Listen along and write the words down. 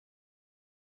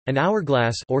An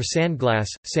hourglass or sandglass,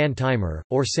 sand timer,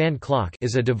 or sand clock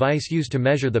is a device used to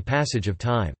measure the passage of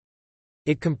time.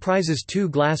 It comprises two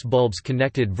glass bulbs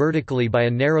connected vertically by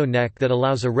a narrow neck that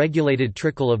allows a regulated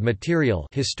trickle of material,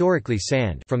 historically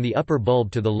sand, from the upper bulb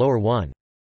to the lower one.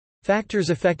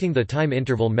 Factors affecting the time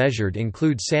interval measured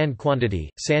include sand quantity,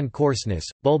 sand coarseness,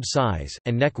 bulb size,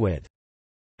 and neck width.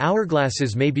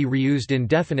 Hourglasses may be reused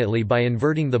indefinitely by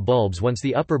inverting the bulbs once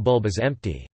the upper bulb is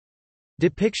empty.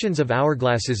 Depictions of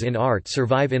hourglasses in art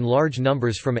survive in large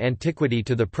numbers from antiquity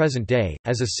to the present day,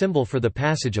 as a symbol for the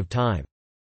passage of time.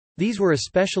 These were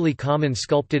especially common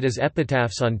sculpted as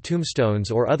epitaphs on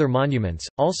tombstones or other monuments,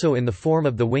 also in the form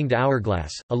of the winged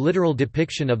hourglass, a literal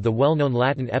depiction of the well-known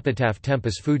Latin epitaph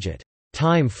Tempus fugit,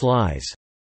 time flies.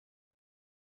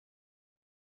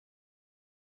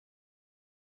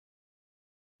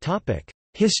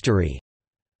 History.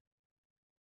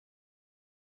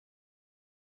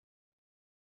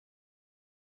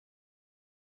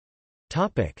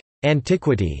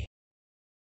 Antiquity.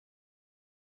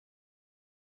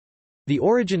 The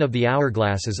origin of the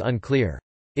hourglass is unclear.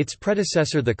 Its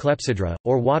predecessor, the clepsydra,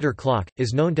 or water clock,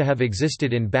 is known to have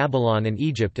existed in Babylon and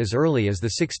Egypt as early as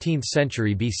the 16th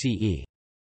century BCE.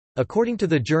 According to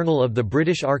the Journal of the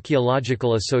British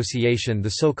Archaeological Association, the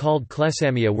so-called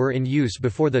klesamia were in use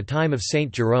before the time of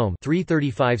Saint Jerome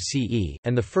 335 CE,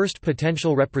 and the first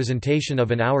potential representation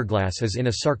of an hourglass is in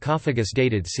a sarcophagus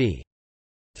dated c.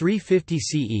 350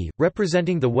 CE,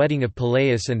 representing the wedding of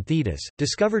Peleus and Thetis,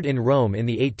 discovered in Rome in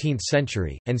the 18th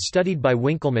century, and studied by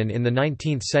Winckelmann in the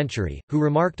 19th century, who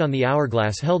remarked on the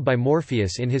hourglass held by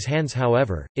Morpheus in his hands.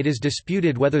 However, it is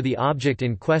disputed whether the object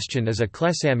in question is a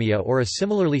klesamia or a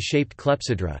similarly shaped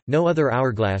clepsydra. No other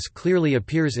hourglass clearly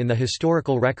appears in the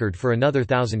historical record for another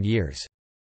 1,000 years.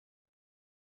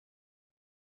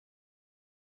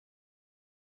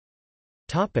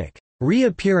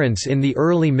 Reappearance in the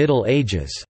early Middle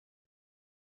Ages.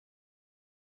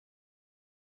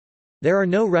 There are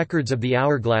no records of the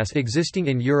hourglass existing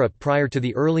in Europe prior to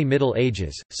the early Middle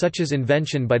Ages, such as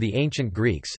invention by the ancient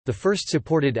Greeks. The first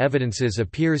supported evidences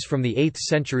appears from the 8th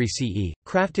century CE,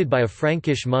 crafted by a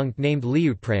Frankish monk named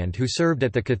Liutprand who served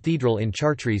at the cathedral in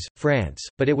Chartres, France,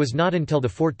 but it was not until the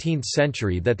 14th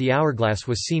century that the hourglass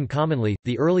was seen commonly,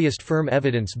 the earliest firm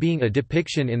evidence being a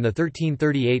depiction in the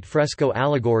 1338 fresco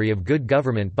Allegory of Good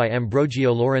Government by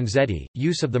Ambrogio Lorenzetti.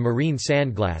 Use of the marine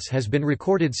sandglass has been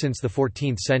recorded since the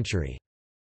 14th century.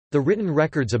 The written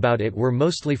records about it were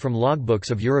mostly from logbooks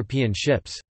of European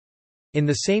ships. In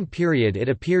the same period it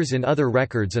appears in other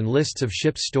records and lists of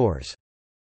ships' stores.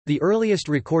 The earliest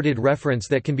recorded reference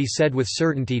that can be said with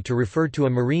certainty to refer to a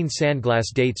marine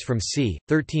sandglass dates from c.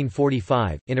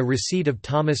 1345, in a receipt of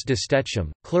Thomas de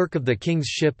Stetsham, clerk of the king's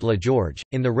ship La George,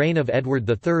 in the reign of Edward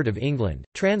III of England.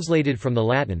 Translated from the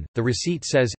Latin, the receipt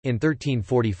says, in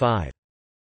 1345.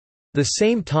 The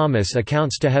same Thomas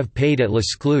accounts to have paid at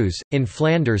Les Clous, in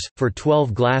Flanders, for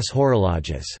 12 glass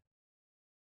horologes.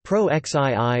 Pro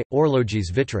xii,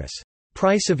 horloges vitris.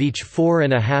 Price of each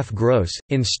 4.5 gross,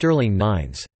 in sterling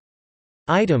nines.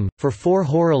 Item, for 4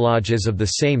 horologes of the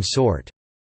same sort.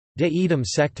 De idem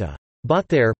secta. Bought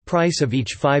there, price of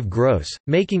each 5 gross,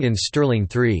 making in sterling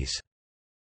threes.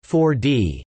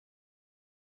 4d.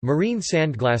 Marine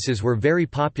sandglasses were very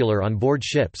popular on board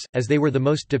ships, as they were the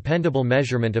most dependable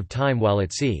measurement of time while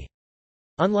at sea.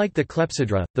 Unlike the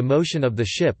clepsydra, the motion of the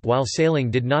ship while sailing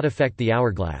did not affect the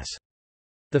hourglass.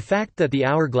 The fact that the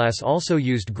hourglass also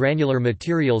used granular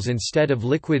materials instead of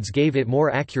liquids gave it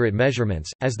more accurate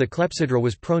measurements, as the clepsydra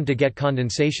was prone to get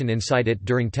condensation inside it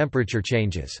during temperature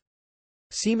changes.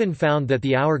 Seamen found that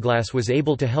the hourglass was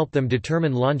able to help them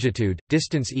determine longitude,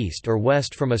 distance east or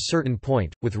west from a certain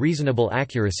point, with reasonable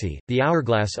accuracy. The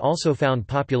hourglass also found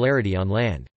popularity on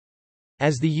land.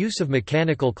 As the use of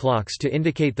mechanical clocks to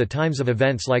indicate the times of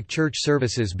events like church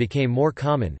services became more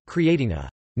common, creating a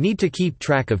need to keep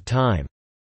track of time,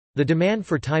 the demand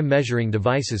for time measuring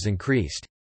devices increased.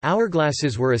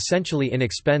 Hourglasses were essentially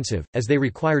inexpensive, as they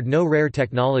required no rare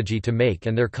technology to make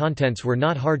and their contents were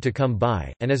not hard to come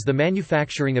by, and as the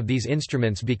manufacturing of these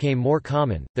instruments became more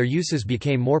common, their uses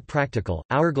became more practical.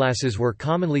 Hourglasses were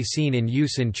commonly seen in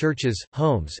use in churches,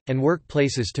 homes, and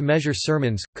workplaces to measure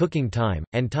sermons, cooking time,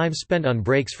 and time spent on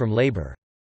breaks from labor.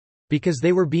 Because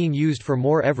they were being used for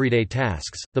more everyday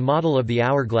tasks, the model of the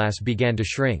hourglass began to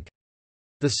shrink.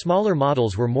 The smaller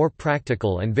models were more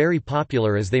practical and very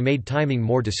popular as they made timing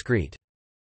more discreet.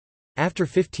 After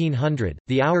 1500,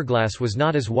 the hourglass was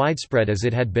not as widespread as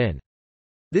it had been.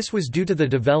 This was due to the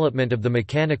development of the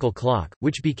mechanical clock,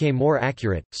 which became more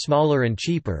accurate, smaller and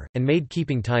cheaper, and made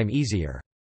keeping time easier.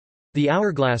 The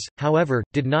hourglass, however,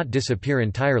 did not disappear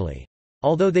entirely.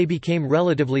 Although they became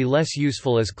relatively less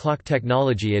useful as clock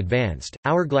technology advanced,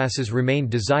 hourglasses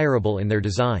remained desirable in their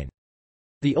design.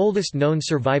 The oldest known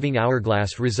surviving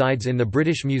hourglass resides in the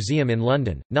British Museum in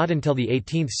London. Not until the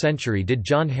 18th century did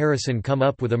John Harrison come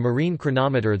up with a marine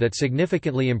chronometer that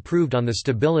significantly improved on the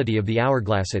stability of the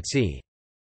hourglass at sea.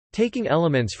 Taking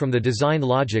elements from the design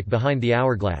logic behind the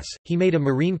hourglass, he made a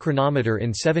marine chronometer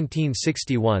in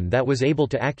 1761 that was able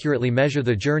to accurately measure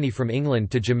the journey from England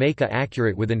to Jamaica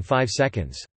accurate within 5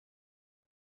 seconds.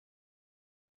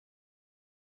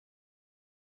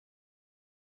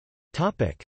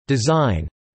 Design.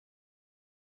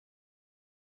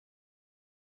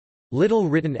 Little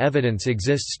written evidence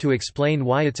exists to explain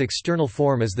why its external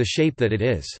form is the shape that it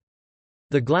is.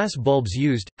 The glass bulbs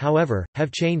used, however,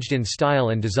 have changed in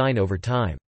style and design over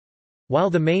time. While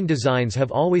the main designs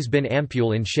have always been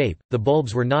ampule in shape, the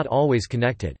bulbs were not always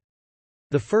connected.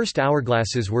 The first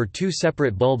hourglasses were two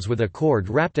separate bulbs with a cord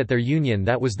wrapped at their union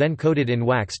that was then coated in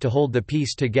wax to hold the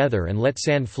piece together and let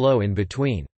sand flow in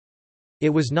between. It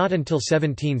was not until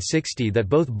 1760 that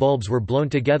both bulbs were blown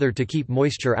together to keep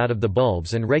moisture out of the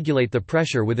bulbs and regulate the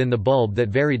pressure within the bulb that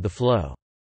varied the flow.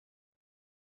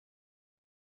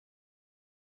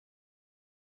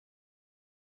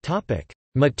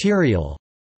 Material.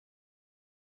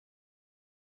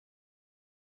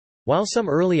 While some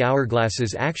early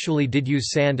hourglasses actually did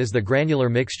use sand as the granular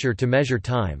mixture to measure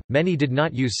time, many did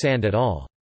not use sand at all.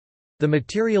 The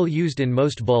material used in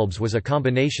most bulbs was a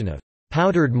combination of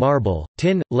powdered marble,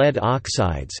 tin, lead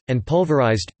oxides, and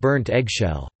pulverized, burnt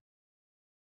eggshell.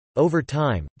 Over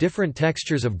time, different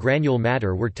textures of granule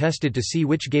matter were tested to see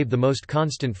which gave the most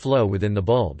constant flow within the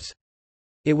bulbs.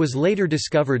 It was later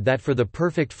discovered that for the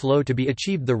perfect flow to be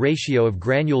achieved, the ratio of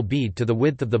granule bead to the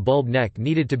width of the bulb neck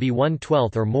needed to be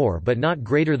 1/12 or more, but not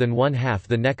greater than 1/2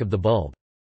 the neck of the bulb.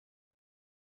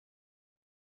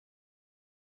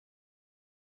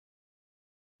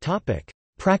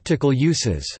 Practical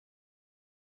uses.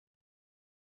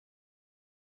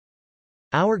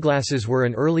 Hourglasses were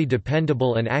an early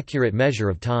dependable and accurate measure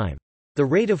of time. The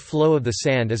rate of flow of the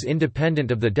sand is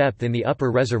independent of the depth in the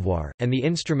upper reservoir, and the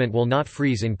instrument will not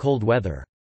freeze in cold weather.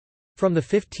 From the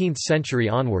 15th century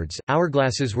onwards,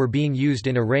 hourglasses were being used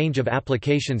in a range of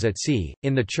applications at sea,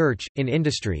 in the church, in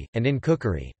industry, and in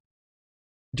cookery.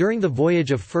 During the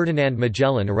voyage of Ferdinand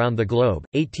Magellan around the globe,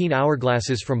 18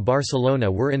 hourglasses from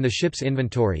Barcelona were in the ship's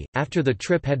inventory, after the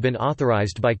trip had been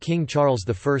authorized by King Charles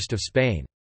I of Spain.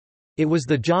 It was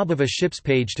the job of a ship's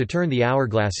page to turn the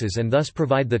hourglasses and thus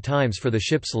provide the times for the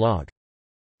ship's log.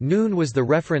 Noon was the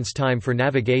reference time for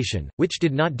navigation, which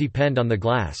did not depend on the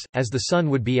glass, as the sun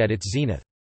would be at its zenith.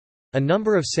 A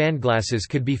number of sandglasses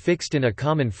could be fixed in a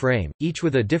common frame, each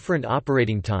with a different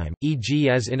operating time, e.g.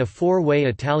 as in a four-way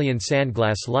Italian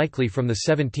sandglass likely from the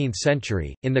 17th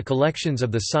century, in the collections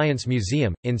of the Science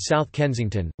Museum, in South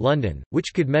Kensington, London,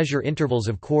 which could measure intervals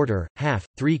of quarter, half,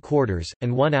 3/4,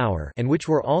 and 1 hour, and which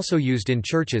were also used in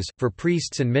churches, for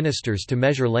priests and ministers to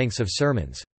measure lengths of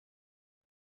sermons.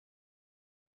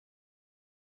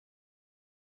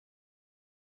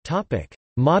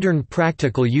 Modern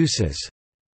practical uses.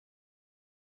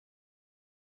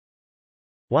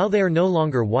 While they are no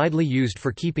longer widely used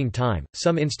for keeping time,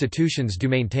 some institutions do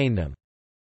maintain them.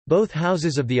 Both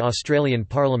houses of the Australian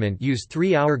Parliament use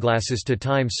 3 hourglasses to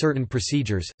time certain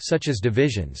procedures, such as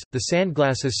divisions. The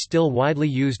sandglass is still widely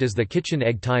used as the kitchen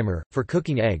egg timer. For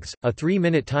cooking eggs, a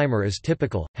 3-minute timer is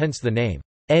typical, hence the name,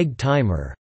 egg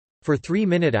timer, for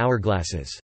 3-minute hourglasses.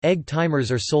 Egg timers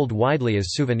are sold widely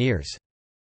as souvenirs.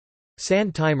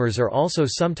 Sand timers are also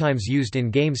sometimes used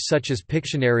in games such as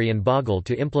Pictionary and Boggle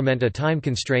to implement a time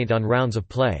constraint on rounds of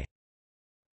play.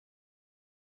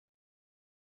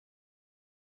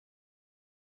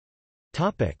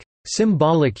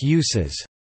 Symbolic uses.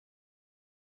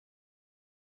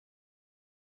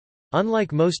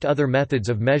 Unlike most other methods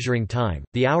of measuring time,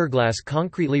 the hourglass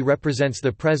concretely represents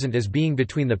the present as being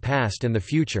between the past and the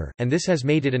future, and this has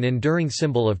made it an enduring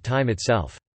symbol of time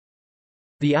itself.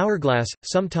 The hourglass,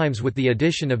 sometimes with the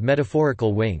addition of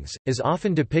metaphorical wings, is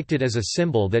often depicted as a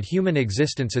symbol that human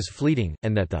existence is fleeting,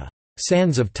 and that the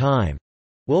sands of time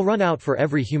will run out for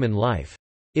every human life.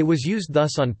 It was used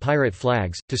thus on pirate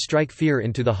flags, to strike fear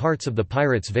into the hearts of the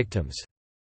pirates' victims.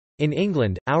 In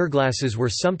England, hourglasses were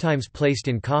sometimes placed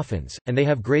in coffins, and they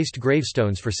have graced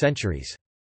gravestones for centuries.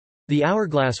 The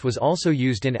hourglass was also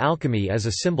used in alchemy as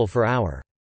a symbol for hour.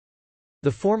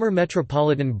 The former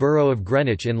Metropolitan Borough of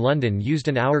Greenwich in London used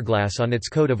an hourglass on its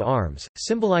coat of arms,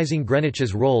 symbolising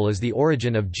Greenwich's role as the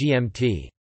origin of GMT.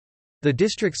 The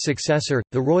district's successor,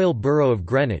 the Royal Borough of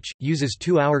Greenwich, uses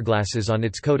 2 hourglasses on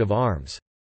its coat of arms.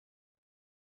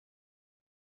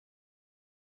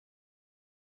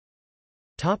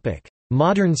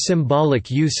 Modern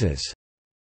symbolic uses.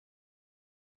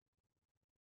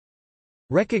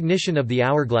 Recognition of the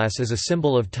hourglass as a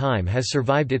symbol of time has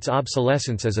survived its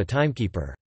obsolescence as a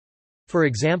timekeeper. For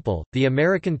example, the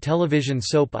American television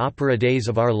soap opera Days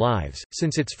of Our Lives,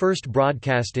 since its first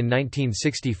broadcast in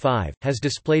 1965, has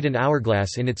displayed an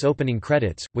hourglass in its opening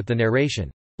credits, with the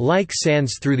narration, "Like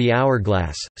sands through the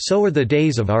hourglass, so are the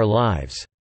days of our lives,"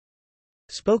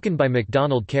 spoken by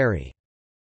MacDonald Carey.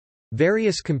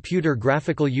 Various computer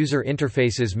graphical user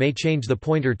interfaces may change the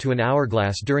pointer to an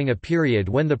hourglass during a period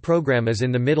when the program is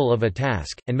in the middle of a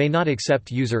task, and may not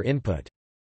accept user input.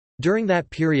 During that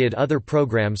period other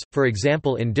programs, for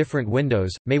example in different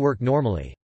windows, may work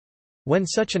normally. When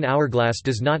such an hourglass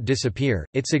does not disappear,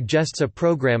 it suggests a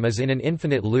program is in an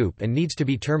infinite loop and needs to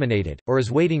be terminated, or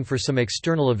is waiting for some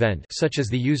external event such as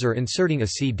the user inserting a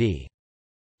CD.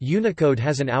 Unicode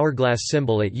has an hourglass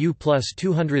symbol at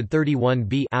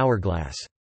U+231B hourglass.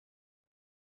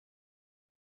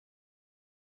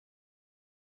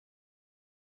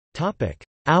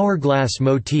 Hourglass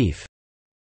motif.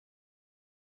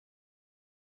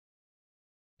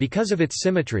 Because of its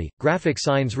symmetry, graphic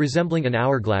signs resembling an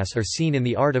hourglass are seen in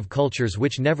the art of cultures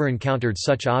which never encountered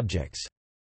such objects.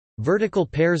 Vertical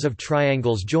pairs of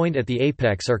triangles joined at the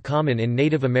apex are common in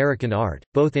Native American art,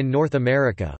 both in North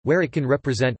America, where it can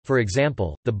represent, for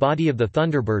example, the body of the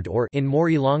thunderbird or in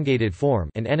more elongated form,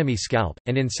 an enemy scalp,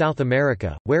 and in South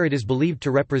America, where it is believed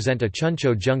to represent a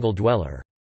Chuncho jungle dweller.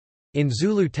 In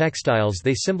Zulu textiles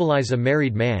they symbolize a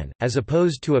married man, as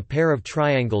opposed to a pair of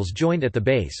triangles joined at the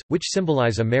base, which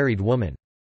symbolize a married woman.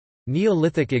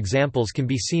 Neolithic examples can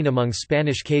be seen among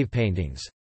Spanish cave paintings.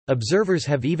 Observers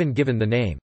have even given the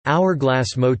name,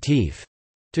 hourglass motif,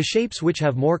 to shapes which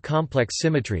have more complex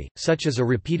symmetry, such as a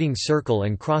repeating circle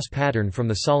and cross pattern from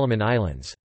the Solomon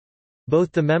Islands.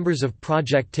 Both the members of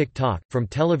Project Tick-Tock, from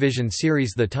television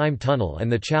series The Time Tunnel,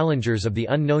 and the challengers of the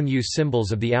unknown use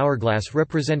symbols of the hourglass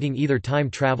representing either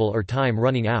time travel or time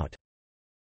running out.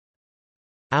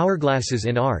 Hourglasses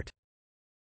in art.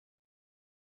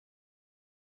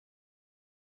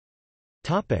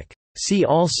 See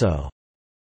also: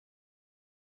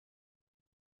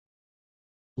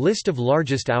 List of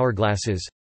largest hourglasses,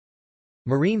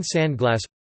 Marine sand glass,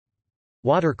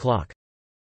 Water clock.